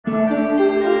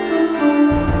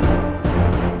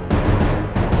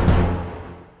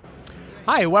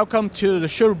Hi, welcome to the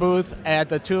Shure booth at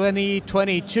the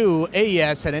 2022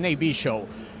 AES and NAB show.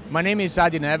 My name is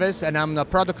Adi Neves and I'm the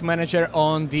product manager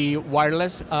on the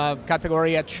wireless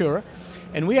category at Shure.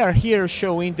 And we are here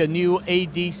showing the new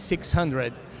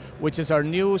AD600, which is our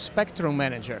new spectrum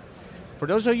manager. For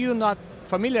those of you not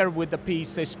familiar with the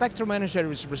piece, the spectrum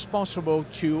manager is responsible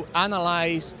to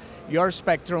analyze your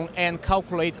spectrum and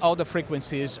calculate all the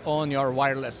frequencies on your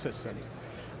wireless systems.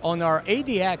 On our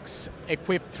ADX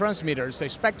equipped transmitters, the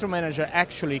spectrum manager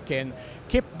actually can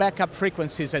keep backup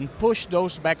frequencies and push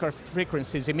those backup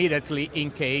frequencies immediately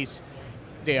in case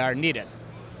they are needed.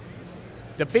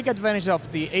 The big advantage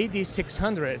of the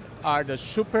AD600 are the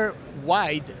super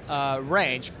wide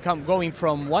range, going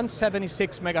from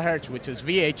 176 megahertz, which is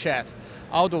VHF,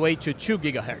 all the way to 2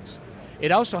 gigahertz.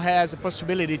 It also has a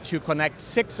possibility to connect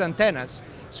 6 antennas,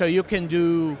 so you can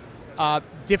do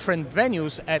different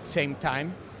venues at the same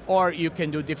time, or you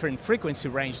can do different frequency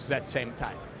ranges at the same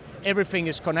time. Everything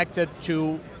is connected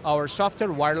to our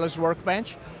software wireless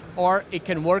workbench, or it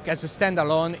can work as a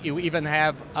standalone. You even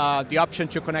have the option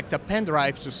to connect a pen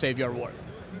drive to save your work.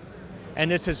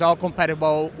 And this is all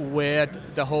compatible with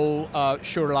the whole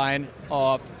Shure line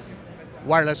of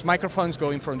wireless microphones,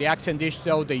 going from the Axient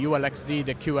Digital, the ULXD,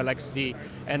 the QLXD,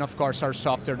 and of course our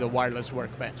software, the wireless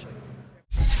workbench.